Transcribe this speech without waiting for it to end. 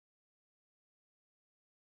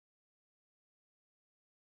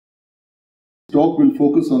talk will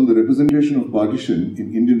focus on the representation of partition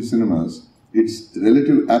in Indian cinemas, its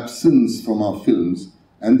relative absence from our films,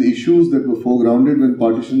 and the issues that were foregrounded when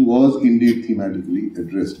partition was indeed thematically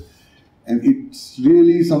addressed. And it's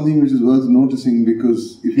really something which is worth noticing,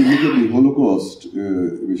 because if you look at the Holocaust,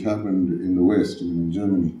 which happened in the West, in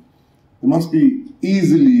Germany, there must be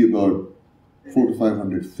easily about 400 to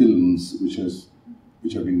 500 films which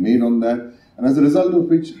have been made on that, and as a result of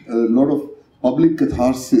which a lot of public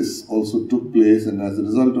catharsis also took place, and as a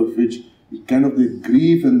result of which kind of the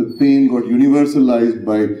grief and the pain got universalized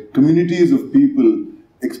by communities of people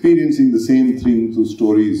experiencing the same thing through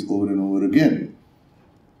stories over and over again.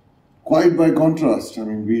 Quite by contrast, I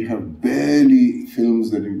mean, we have barely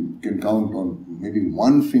films that you can count on maybe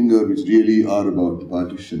one finger which really are about the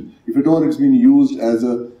partition. If at all, it's been used as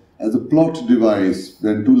a plot device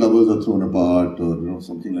when two lovers are thrown apart, or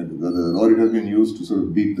something like that, or it has been used to sort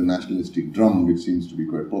of beat the nationalistic drum, which seems to be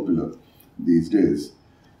quite popular these days.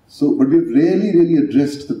 So, but we've really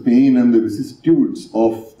addressed the pain and the vicissitudes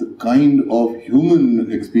of the kind of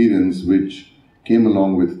human experience which came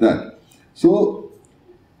along with that. So,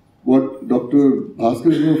 what Dr.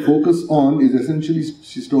 Bhaskar is going to focus on is essentially,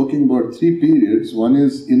 she's talking about three periods. One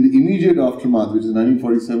is in the immediate aftermath, which is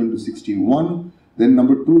 1947 to 61. Then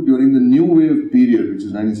number two, during the New Wave period, which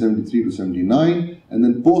is 1973 to 79, and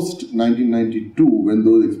then post-1992, when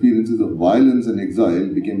those experiences of violence and exile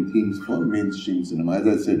became themes for mainstream cinema. As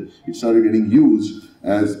I said, it started getting used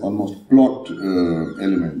as almost plot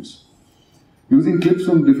elements. Using clips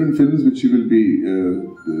from different films which she will be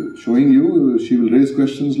showing you, she will raise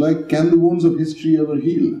questions like, can the wounds of history ever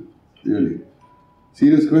heal? Really?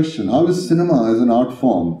 Serious question. How is cinema as an art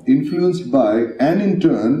form influenced by, and in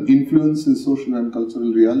turn, influences social and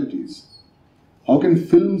cultural realities? How can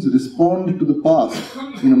films respond to the past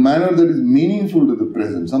in a manner that is meaningful to the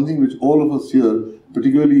present? Something which all of us here,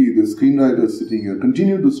 particularly the screenwriters sitting here,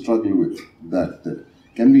 continue to struggle with. That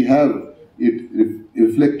can we have it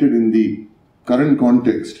reflected in the current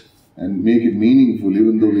context and make it meaningful,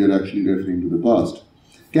 even though we are actually referring to the past?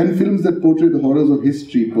 Can films that portray the horrors of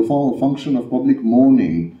history perform a function of public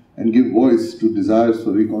mourning and give voice to desires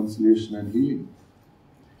for reconciliation and healing?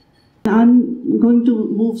 I'm going to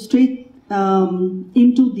move straight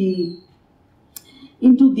into the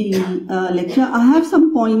lecture. I have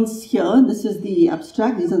some points here. This is the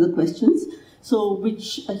abstract. These are the questions, so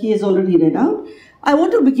which he has already read out. I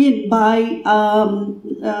want to begin by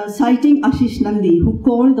citing Ashish Nandi, who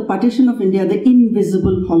called the partition of India the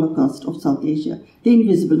invisible Holocaust of South Asia, the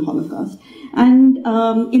invisible Holocaust. And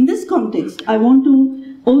in this context, I want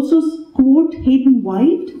to also quote Hayden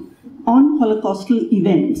White on Holocaustal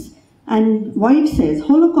events. And White says,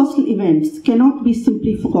 Holocaustal events cannot be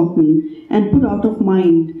simply forgotten and put out of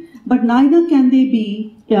mind, but neither can they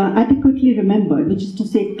be adequately remembered, which is to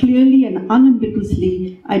say clearly and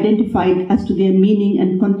unambiguously identified as to their meaning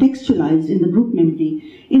and contextualized in the group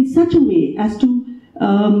memory in such a way as to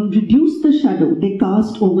reduce the shadow they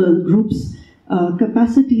cast over the group's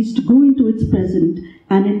capacities to go into its present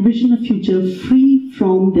and envision a future free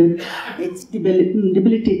from its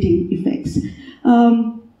debilitating effects.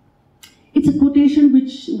 It's a quotation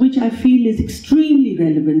which I feel is extremely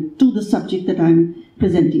relevant to the subject that I'm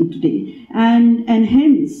presenting today, and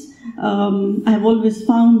hence I've always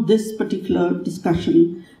found this particular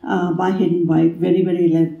discussion by Hayden White very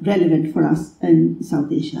relevant for us in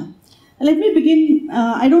South Asia. Let me begin.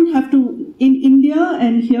 I don't have to, in India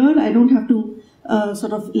and here, I don't have to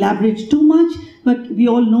sort of elaborate too much, but we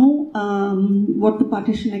all know what the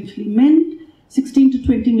partition actually meant. 16 to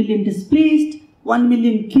 20 million displaced, 1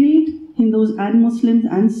 million killed, Hindus and Muslims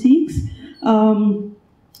and Sikhs.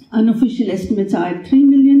 Unofficial estimates are at 3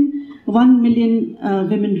 million, 1 million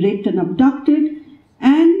women raped and abducted,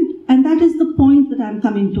 and that is the point that I'm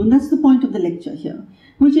coming to, and that's the point of the lecture here,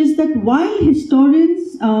 which is that while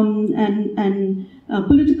historians and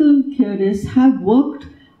political theorists have worked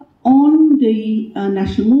on the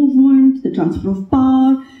national movement, the transfer of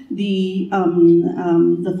power, the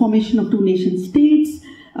formation of two nation states,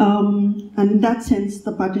 and in that sense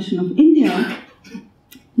the partition of India,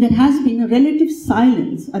 there has been a relative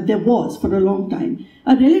silence, there was for a long time,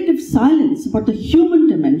 a relative silence about the human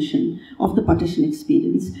dimension of the partition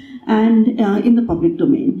experience and in the public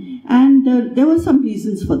domain. And there were some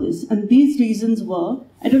reasons for this, and these reasons were,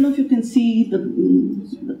 I don't know if you can see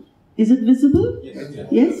is it visible? Yes.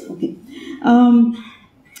 Yes? Okay.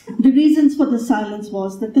 The reasons for the silence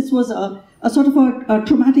was that this was a sort of a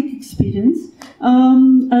traumatic experience,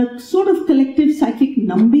 a sort of collective psychic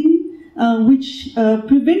numbing, which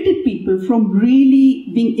prevented people from really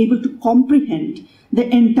being able to comprehend the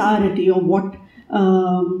entirety of what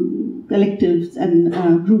collectives and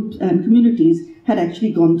groups and communities had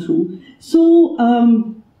actually gone through. So,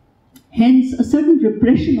 hence, a certain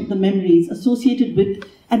repression of the memories associated with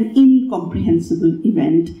an incomprehensible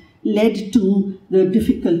event led to the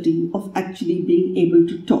difficulty of actually being able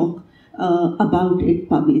to talk about it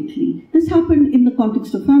publicly. This happened in the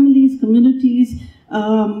context of families, communities.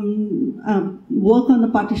 Work on the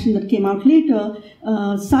partition that came out later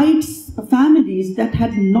cites families that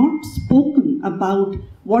had not spoken about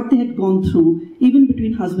what they had gone through, even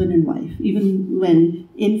between husband and wife, even when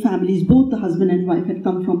in families both the husband and wife had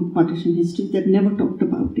come from partition history, they had never talked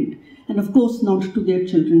about it, and of course not to their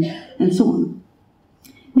children, and so on.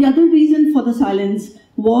 The other reason for the silence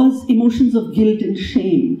was emotions of guilt and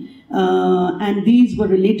shame, and these were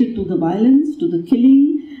related to the violence, to the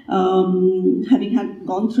killing, having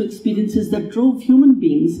gone through experiences that drove human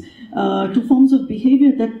beings to forms of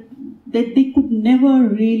behavior that they could never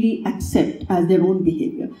really accept as their own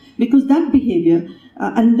behavior. Because that behavior,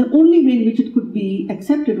 and the only way in which it could be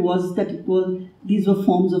accepted was that these were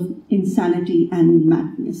forms of insanity and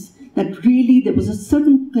madness. That really there was a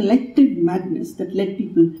certain collective madness that led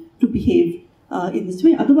people to behave in this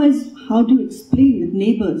way. Otherwise, how do you explain that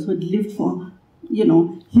neighbors who had lived for,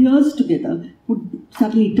 years together would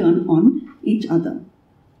suddenly turn on each other?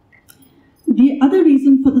 The other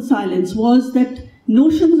reason for the silence was that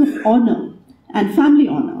notions of honor and family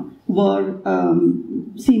honor were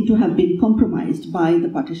seen to have been compromised by the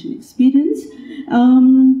partition experience.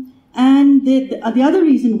 And the other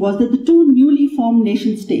reason was that the two newly formed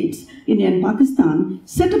nation states, India and Pakistan,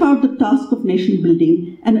 set about the task of nation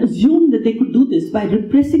building and assumed that they could do this by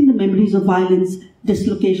repressing the memories of violence,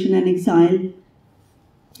 dislocation and exile,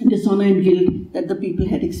 dishonor and guilt that the people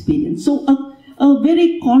had experienced. So a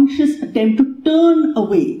very conscious attempt to turn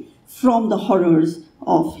away from the horrors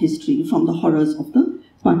of history, from the horrors of the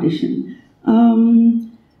partition.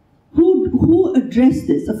 Who addressed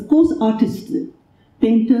this? Of course, artists,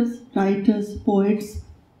 painters, writers, poets,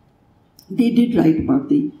 they did write about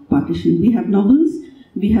the partition. We have novels,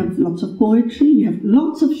 we have lots of poetry, we have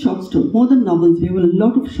lots of short stories, more than novels, we have a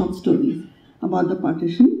lot of short stories about the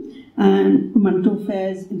partition. And Manto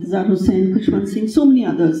Faiz, Intizar Hussain, Kushwant Singh, so many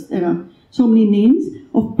others. There are so many names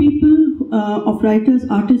of people, of writers,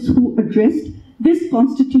 artists who addressed this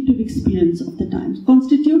constitutive experience of the times.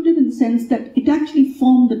 Constitutive in the sense that it actually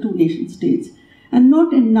formed the two nation states, and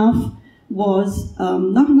not enough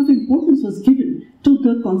importance was given to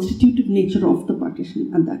the constitutive nature of the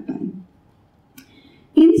partition at that time.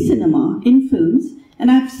 In cinema, in films, and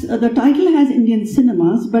the title has Indian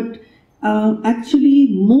cinemas, but actually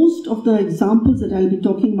most of the examples that I'll be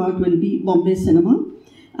talking about will be Bombay cinema.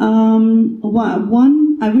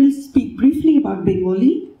 I will speak briefly about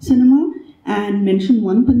Bengali cinema and mention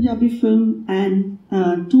one Punjabi film and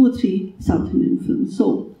 2 or 3 South Indian films.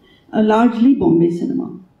 So, largely Bombay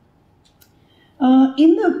cinema.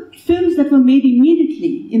 In the films that were made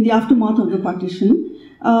immediately in the aftermath of the partition,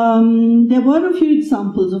 there were a few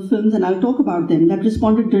examples of films, and I'll talk about them, that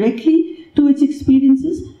responded directly to its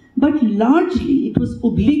experiences, but largely it was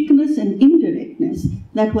obliqueness and indirectness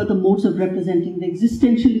that were the modes of representing the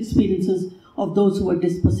existential experiences of those who were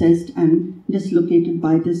dispossessed and dislocated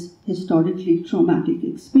by this historically traumatic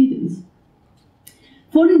experience.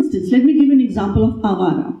 For instance, let me give an example of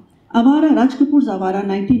Avara. Avara, Raj Kapoor's Avara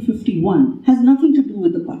 1951, has nothing to do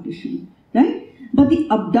with the partition, right? But the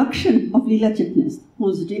abduction of Leela Chitnis,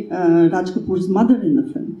 who's Raj Kapoor's mother in the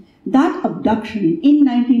film, that abduction in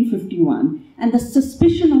 1951 and the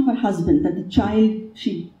suspicion of her husband that the child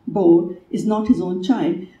she bore is not his own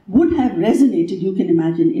child would have resonated, you can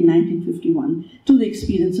imagine, in 1951 to the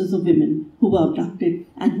experiences of women who were abducted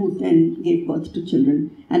and who then gave birth to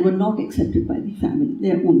children and were not accepted by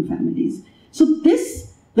their own families. So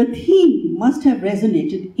the theme must have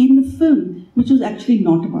resonated in the film, which was actually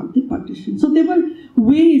not about the partition. So there were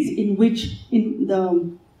ways in which in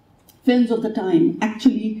the films of the time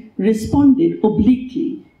actually responded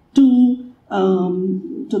obliquely to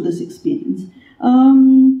this experience.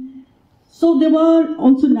 So there were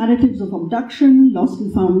also narratives of abduction, lost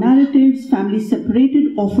and found narratives, families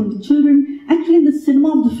separated, orphaned children. Actually, in the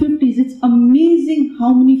cinema of the 50s, it's amazing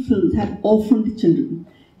how many films have orphaned children.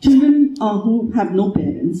 Children who have no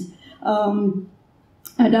parents,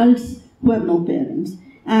 adults who have no parents.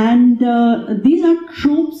 And these are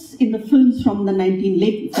tropes in the films from the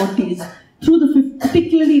late 40s,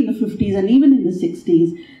 particularly in the 50s and even in the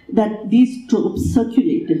 60s, that these tropes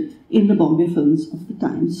circulated in the Bombay films of the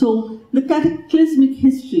time. So the cataclysmic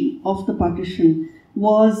history of the partition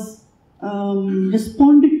was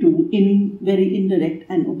responded to in very indirect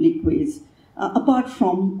and oblique ways, apart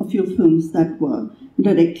from a few films that were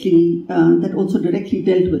that also directly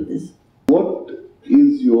dealt with this.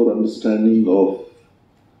 your understanding of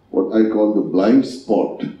what I call the blind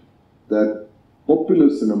spot that popular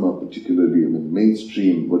cinema, particularly, I mean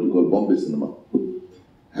mainstream, what you call Bombay cinema,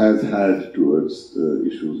 has had towards the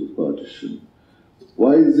issues of partition?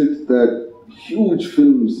 Why is it that huge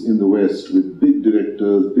films in the West with big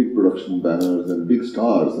directors, big production banners and big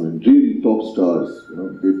stars, I mean really top stars, you know,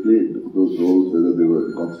 they played those roles, whether they were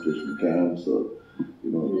in concentration camps or,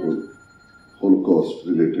 you know, Holocaust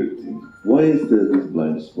related things. Why is there this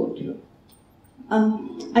blind spot here?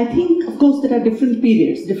 I think, of course, there are different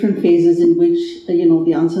periods, different phases in which, you know,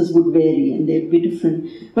 the answers would vary and they'd be different.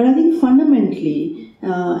 But I think fundamentally,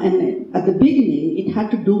 and at the beginning, it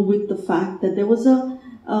had to do with the fact that there was a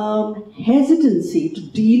hesitancy to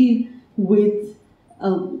deal with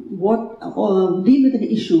deal with an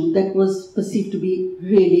issue that was perceived to be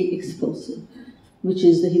really explosive, which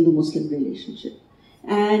is the Hindu-Muslim relationship.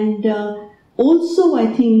 And also, I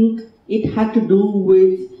think it had to do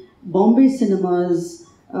with Bombay cinemas,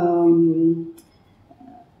 in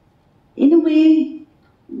a way,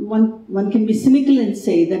 one can be cynical and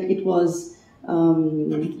say that it was,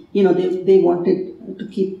 you know, they wanted to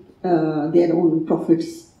keep their own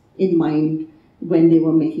profits in mind when they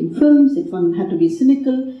were making films. If one had to be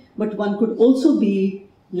cynical, but one could also be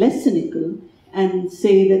less cynical and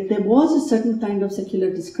say that there was a certain kind of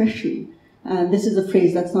secular discretion. And this is a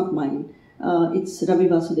phrase that's not mine. It's Ravi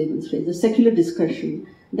Vasudevan's phrase, a secular discretion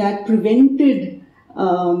that prevented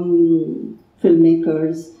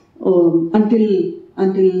filmmakers until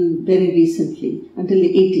very recently, until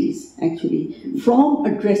the 80s actually, from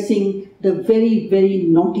addressing the very, very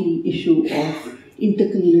knotty issue of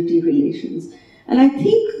intercommunity relations. And I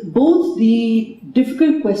think both the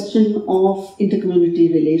difficult question of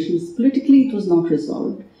intercommunity relations, politically it was not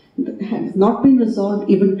resolved. It has not been resolved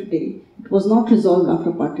even today. It was not resolved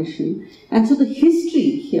after partition. And so the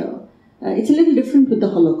history here, it's a little different with the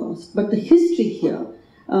Holocaust, but the history here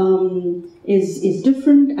is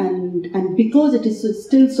different, and because it is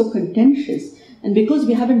still so contentious, and because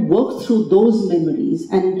we haven't worked through those memories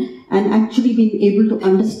and actually been able to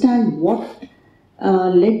understand what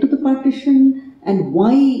led to the partition and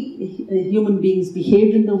why human beings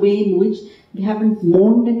behaved in the way in which, we haven't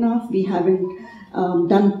mourned enough, we haven't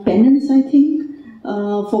done penance, I think,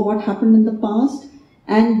 for what happened in the past,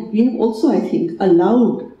 and we have also, I think,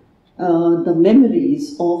 allowed the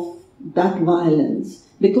memories of that violence,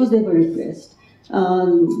 because they were repressed,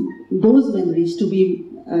 those memories to be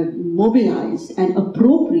mobilized and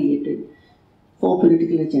appropriated for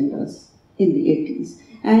political agendas in the 80s.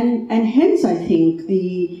 And hence I think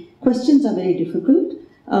the questions are very difficult.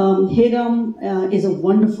 Heram is a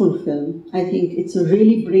wonderful film. I think it's a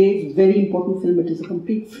really brave, very important film. It is a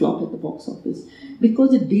complete flop at the box office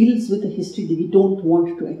because it deals with a history that we don't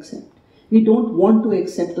want to accept. We don't want to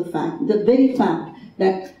accept the fact, the very fact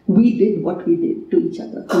that we did what we did to each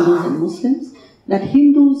other, Hindus and Muslims, that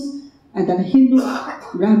Hindus and that a Hindu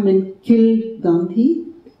Brahmin killed Gandhi.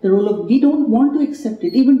 The role of, we don't want to accept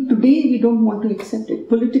it. Even today, we don't want to accept it.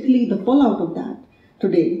 Politically, the fallout of that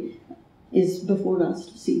today is before us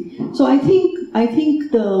to see. So I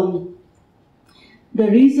think the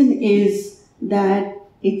reason is that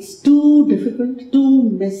it's too difficult, too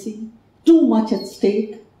messy, too much at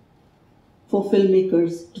stake for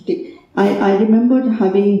filmmakers to take. I remember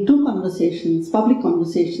having two conversations, public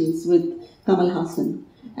conversations with Kamal Hassan,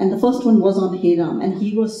 and the first one was on Heram, and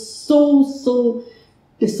he was so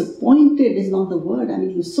disappointed is not the word. I mean,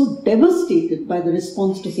 he was so devastated by the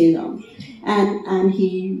response to Heram, and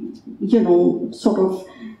he, you know, sort of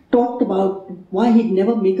talked about why he'd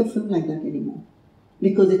never make a film like that anymore,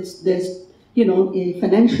 because there's, you know,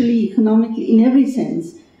 financially, economically, in every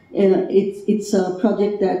sense, it's a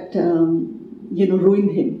project that you know,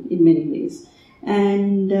 ruined him in many ways.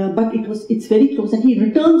 And but it's very close, and he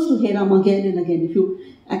returns to Heram again and again. If you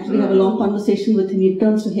actually have a long conversation with him, he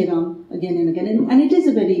returns to Heram again and again, and it is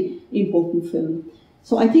a very important film.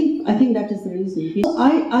 So I think that is the reason. So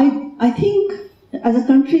I think as a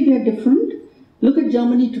country we are different. Look at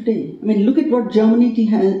Germany today. I mean, look at what Germany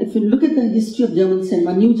has. If you look at the history of German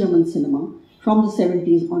cinema, new German cinema from the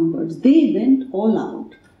 70s onwards, they went all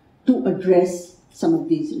out to address some of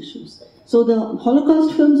these issues. So the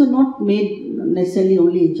Holocaust films are not made necessarily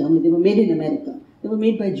only in Germany. They were made in America. They were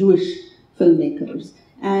made by Jewish filmmakers.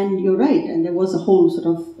 And you're right, and there was a whole sort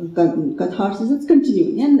of catharsis that's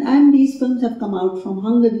continuing. And these films have come out from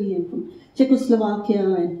Hungary and from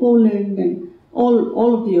Czechoslovakia and Poland and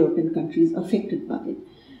all of the European countries affected by it.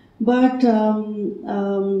 But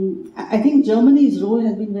I think Germany's role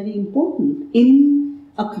has been very important in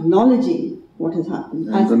acknowledging what has happened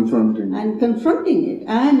and confronting it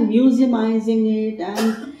and museumizing it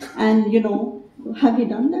and you know, Have we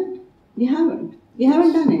done that? We haven't. We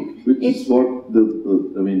haven't done it. Which is what the,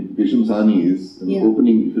 Bhisham Sani's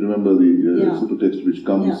opening, if you remember the super text which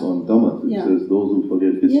comes on Tamas, it says those who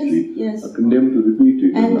forget history are condemned to repeat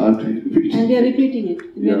it and aren't repeating it. And we are repeating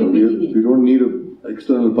it. We don't need an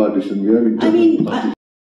external partition, we have internal partition.